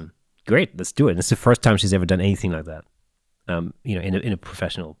 awesome, great, let's do it." And it's the first time she's ever done anything like that, in a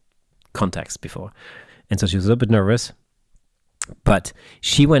professional context before. And so she was a little bit nervous. But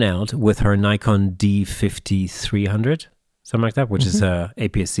she went out with her Nikon D50-300, something like that, which is a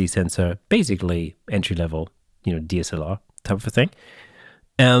APS-C sensor, basically entry-level, DSLR type of a thing.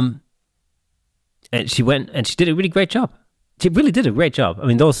 And she went and she did a really great job. She really did a great job. I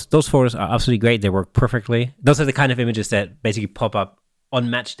mean, those photos are absolutely great. They work perfectly. Those are the kind of images that basically pop up on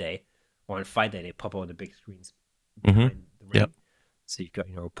match day or on fight day. They pop up on the big screens behind the ring. Yep. So you've got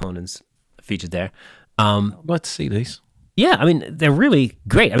your opponents featured there. I'd like to see these. Yeah, I mean, they're really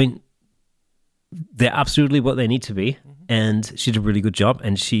great. I mean, they're absolutely what they need to be. And she did a really good job.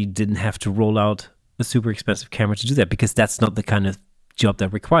 And she didn't have to roll out a super expensive camera to do that because that's not the kind of job that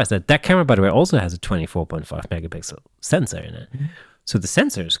requires that. That camera, by the way, also has a 24.5 megapixel sensor in it. So the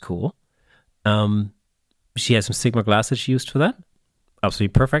sensor is cool. She has some Sigma glass that she used for that.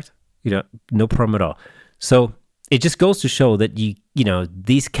 Absolutely perfect. No problem at all. So it just goes to show that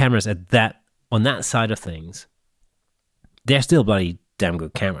these cameras on that side of things, they're still bloody damn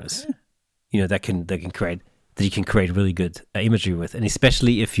good cameras, that you can create really good imagery with, and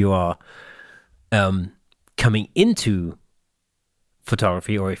especially if you are coming into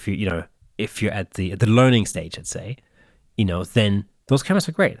photography, or if you're at the learning stage, let's say, then those cameras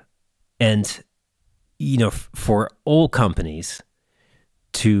are great, and for all companies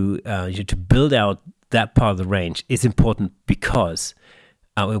to build out that part of the range is important because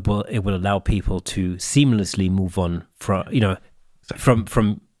it will allow people to seamlessly move on from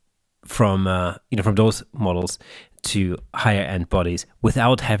those models to higher end bodies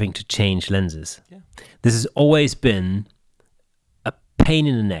without having to change lenses. Yeah. This has always been a pain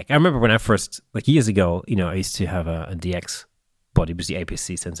in the neck. I remember when I first, years ago, I used to have a DX body, which was the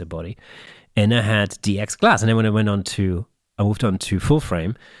APS-C sensor body, and I had DX glass. And then when I moved on to full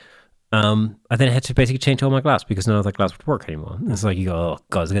frame, And then I had to basically change all my glass because none of that glass would work anymore. It's like you go, oh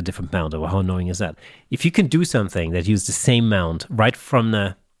god, it's got a different mount. Well, how annoying is that? If you can do something that uses the same mount right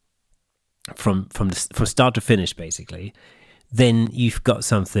from start to finish, basically, then you've got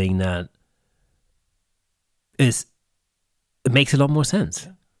something that it makes a lot more sense.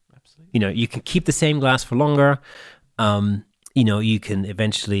 Yeah, absolutely. You can keep the same glass for longer. You can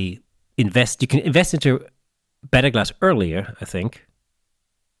eventually invest. You can invest into better glass earlier, I think.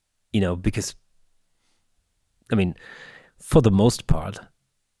 Because, for the most part,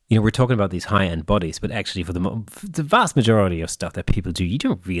 we're talking about these high-end bodies, but actually for the vast majority of stuff that people do, you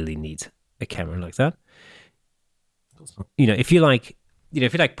don't really need a camera like that. If you like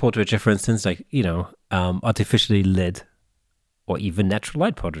portraiture, for instance, artificially lit or even natural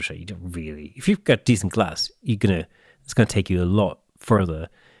light portraiture, you don't really, if you've got decent glass, it's going to take you a lot further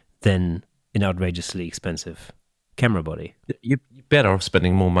than an outrageously expensive camera body. You're better off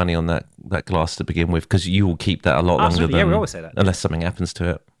spending more money on that glass to begin with, because you will keep that a lot longer than, we always say that. Unless something happens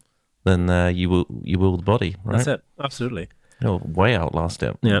to it, then you will the body, right? That's it. Absolutely. It'll way outlast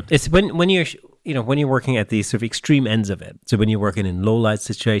it. Yeah. It's when you're working at these sort of extreme ends of it. So when you're working in low light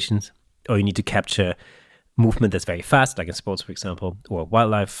situations, or you need to capture movement that's very fast, like in sports, for example, or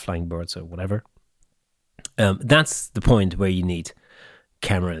wildlife, flying birds, or whatever. That's the point where you need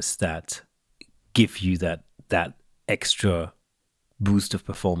cameras that give you that extra boost of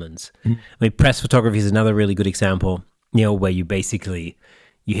performance. Press photography is another really good example, where you basically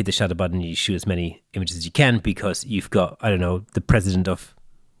you hit the shutter button and you shoot as many images as you can, because you've got, I don't know, the president of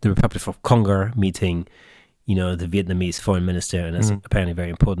the Republic of Congo meeting, the Vietnamese foreign minister, and that's apparently very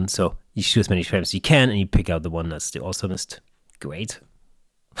important. So you shoot as many frames as you can, and you pick out the one that's the awesomest. Great.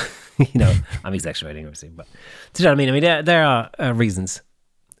 I'm exaggerating, obviously, but do you know what I mean? There are reasons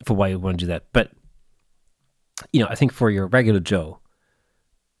for why you want to do that, but I think for your regular Joe,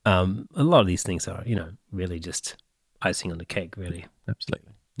 a lot of these things are, really just icing on the cake, really. Absolutely.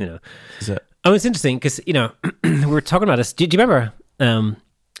 Is it? It's interesting because, we were talking about this. Do you remember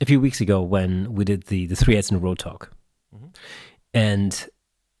a few weeks ago when we did the 3 Ads in a Row talk? Mm-hmm. And,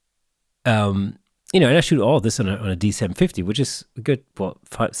 and I shoot all of this on a D750, which is a good,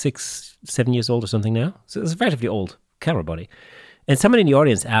 5, 6, 7 years old or something now. So it's a relatively old camera body. And somebody in the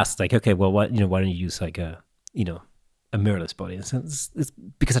audience asked, like, okay, well, why don't you use like a mirrorless body? And it's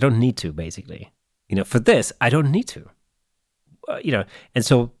because I don't need to, basically. For this, I don't need to. And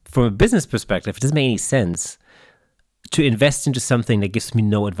so from a business perspective, it doesn't make any sense to invest into something that gives me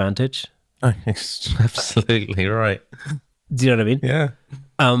no advantage. Oh, absolutely right. Do you know what I mean? Yeah.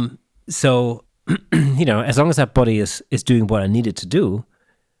 So, as long as that body is doing what I need it to do,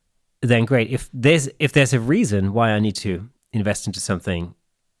 then great. If there's a reason why I need to invest into something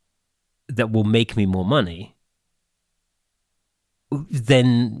that will make me more money,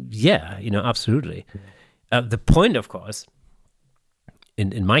 then yeah, absolutely. The point, of course,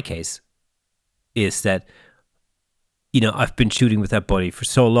 in my case, is that I've been shooting with that body for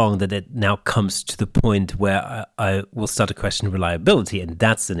so long that it now comes to the point where I will start to question reliability, and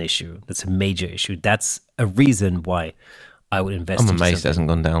that's an issue. That's a major issue. That's a reason why I would invest. I'm amazed it hasn't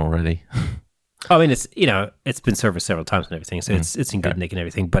gone down already. It's been serviced several times and everything, so it's in good nick and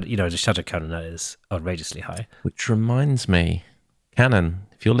everything. But the shutter count on that is outrageously high. Which reminds me, Canon,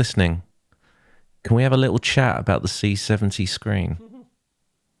 if you're listening, can we have a little chat about the C70 screen?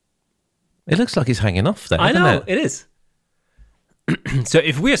 It looks like it's hanging off there. I know, it is. So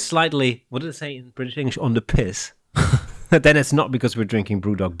if we're slightly, what do they say in British English, on the piss, then it's not because we're drinking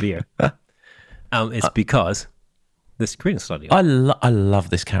Brewdog beer. It's because the screen is slightly off. I love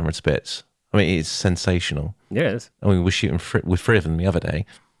this camera to bits. It's sensational. Yeah, it is. We were shooting with 3 of them the other day.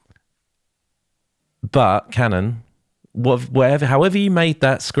 But Canon, however you made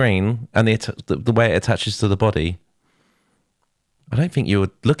that screen and the way it attaches to the body, I don't think you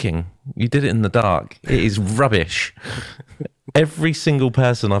were looking. You did it in the dark. It is rubbish. Every single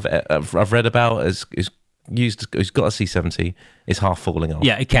person I've read about who's got a C70 is half falling off.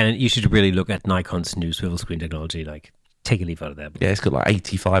 Yeah, it can. You should really look at Nikon's new swivel screen technology. Like, take a leaf out of that. Yeah, it's got like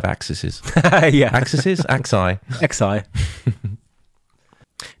 85 axes. Yeah, axes, axi.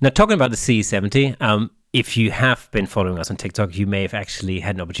 Now, talking about the C70, if you have been following us on TikTok, you may have actually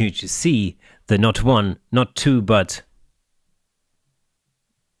had an opportunity to see the not 1, not 2, but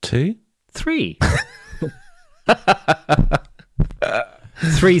 2, 3.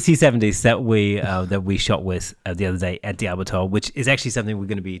 3 C70s that we shot with the other day at the Albertor, which is actually something we're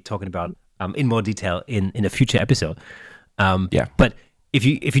going to be talking about in more detail in a future episode. But if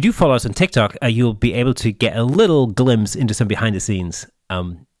you do follow us on TikTok, you'll be able to get a little glimpse into some behind the scenes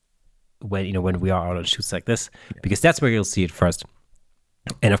when we are out on shoots like this, because that's where you'll see it first.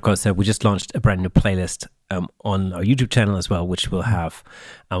 And of course, we just launched a brand new playlist on our YouTube channel as well, which will have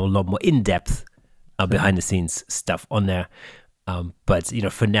a lot more in-depth behind the scenes stuff on there. But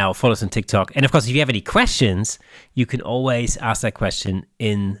for now, follow us on TikTok. And of course, if you have any questions, you can always ask that question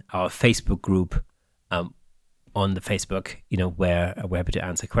in our Facebook group on the Facebook, where we're happy to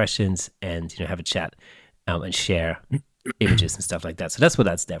answer questions and, have a chat and share images and stuff like that. So that's what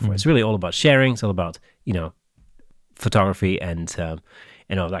that's there for. It's really all about sharing. It's all about, photography and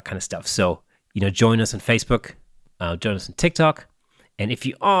all that kind of stuff. So, join us on Facebook, join us on TikTok. And if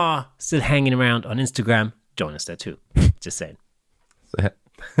you are still hanging around on Instagram, join us there too. Just saying.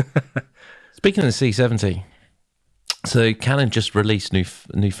 Speaking of the C70, so Canon just released new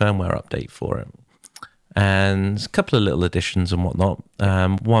firmware update for it, and a couple of little additions and whatnot.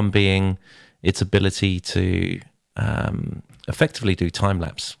 One being its ability to effectively do time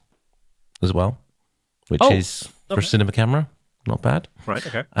lapse as well, which is for a cinema camera not bad. Right.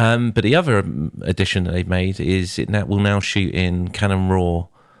 Okay. But the other addition that they've made is it will now shoot in Canon RAW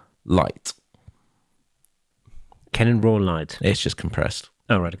Lite. Canon RAW Lite. It's just compressed.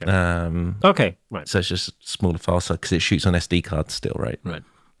 Oh, right. Okay. Okay. Right. So it's just a smaller file size because it shoots on SD cards still, right? Right.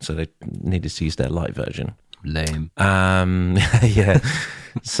 So they needed to use their Lite version. Lame. Yeah.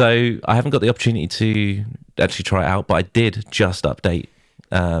 So I haven't got the opportunity to actually try it out, but I did just update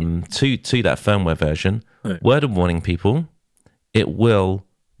to that firmware version. Right. Word of warning, people, it will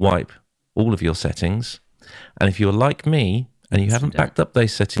wipe all of your settings. And if you're like me and you haven't backed up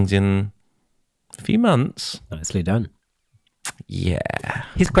those settings in a few months... Nicely done. Yeah.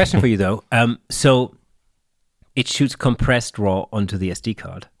 Here's a question for you, though. So it shoots compressed RAW onto the SD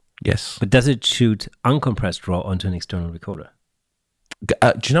card. Yes. But does it shoot uncompressed RAW onto an external recorder? Do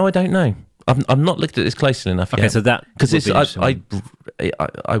you know, I don't know. I've not looked at this closely enough yet. Okay, so that... Because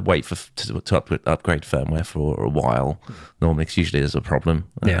I wait to upgrade firmware for a while, normally, because usually there's a problem,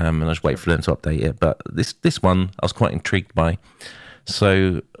 and I just wait for them to update it. But this one, I was quite intrigued by.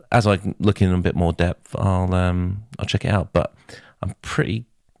 So as I look in a bit more depth, I'll check it out. But I'm pretty...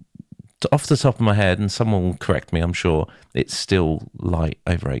 Off the top of my head, and someone will correct me, I'm sure, it's still light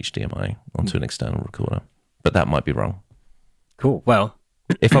over HDMI onto an external recorder. But that might be wrong. Cool. Well...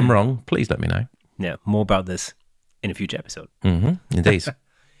 If I'm wrong, please let me know. Yeah, more about this in a future episode. Mm-hmm, indeed.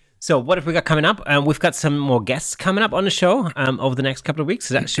 So what have we got coming up? We've got some more guests coming up on the show over the next couple of weeks,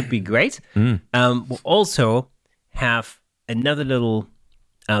 so that should be great. We'll also have another little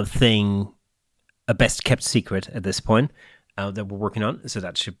thing, a best kept secret at this point, that we're working on, so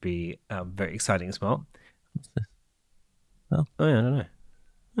that should be very exciting as well. What's this? Oh yeah, I don't know.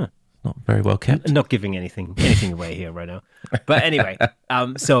 Not very well kept. I'm not giving anything away here right now. But anyway,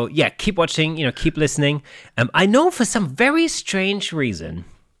 so yeah, keep watching, keep listening. I know for some very strange reason,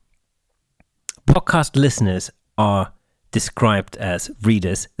 podcast listeners are described as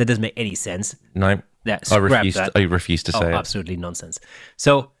readers. That doesn't make any sense. No, I refuse to say it. Absolutely nonsense.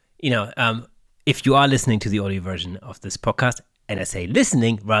 So, if you are listening to the audio version of this podcast, and I say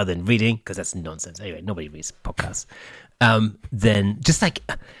listening rather than reading, because that's nonsense. Anyway, nobody reads podcasts. Then just like...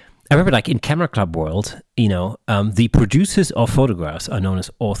 I remember, in Camera Club world, the producers of photographs are known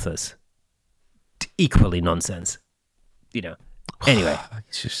as authors. Equally nonsense, Anyway,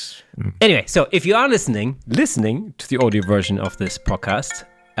 anyway, so if you are listening to the audio version of this podcast,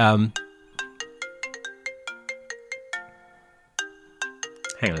 hang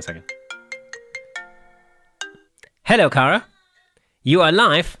on a second. Hello, Cara. You are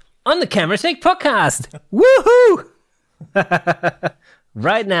live on the Camera Shake podcast. Woohoo!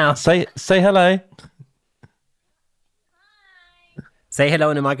 Right now. Say hello. Hi. Say hello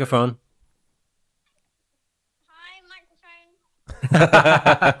in the microphone. Hi,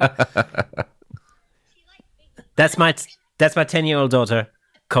 microphone. That's my 10-year-old daughter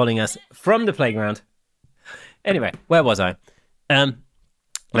calling us from the playground. Anyway, where was I?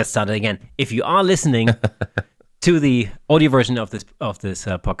 Let's start it again. If you are listening to the audio version of this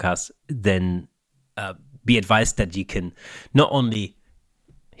podcast, then be advised that you can not only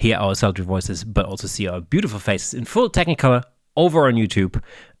hear our sultry voices, but also see our beautiful faces in full Technicolor over on YouTube.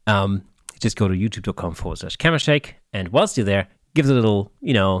 Just go to youtube.com/camerashake. And whilst you're there, give us a little,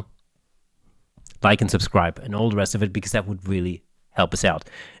 like and subscribe and all the rest of it, because that would really help us out.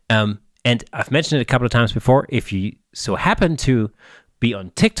 And I've mentioned it a couple of times before. If you so happen to be on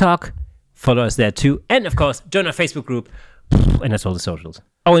TikTok, follow us there too. And of course, join our Facebook group. And that's all the socials.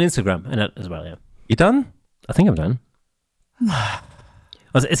 Oh, and Instagram and that as well, yeah. You done? I think I'm done.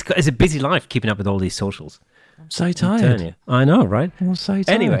 It's a busy life keeping up with all these socials. I'm so tired. I know, right? I'm so tired.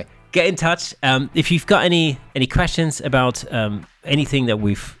 Anyway, get in touch. If you've got any questions about anything that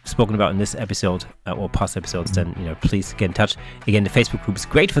we've spoken about in this episode or past episodes, then please get in touch. Again, the Facebook group is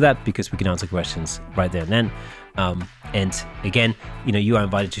great for that because we can answer questions right there and then. And again, you are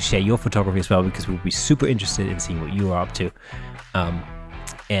invited to share your photography as well because we'll be super interested in seeing what you are up to.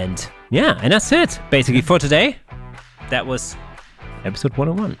 And that's it basically for today. That was episode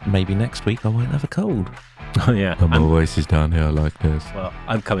 101. Maybe next week I won't have a cold. Oh yeah, my voice is down here like this. Well,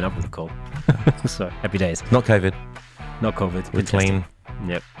 I'm coming up with a cold. So happy days. Not COVID. Not COVID. We're clean.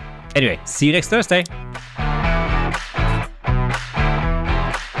 Yep. Anyway, see you next Thursday.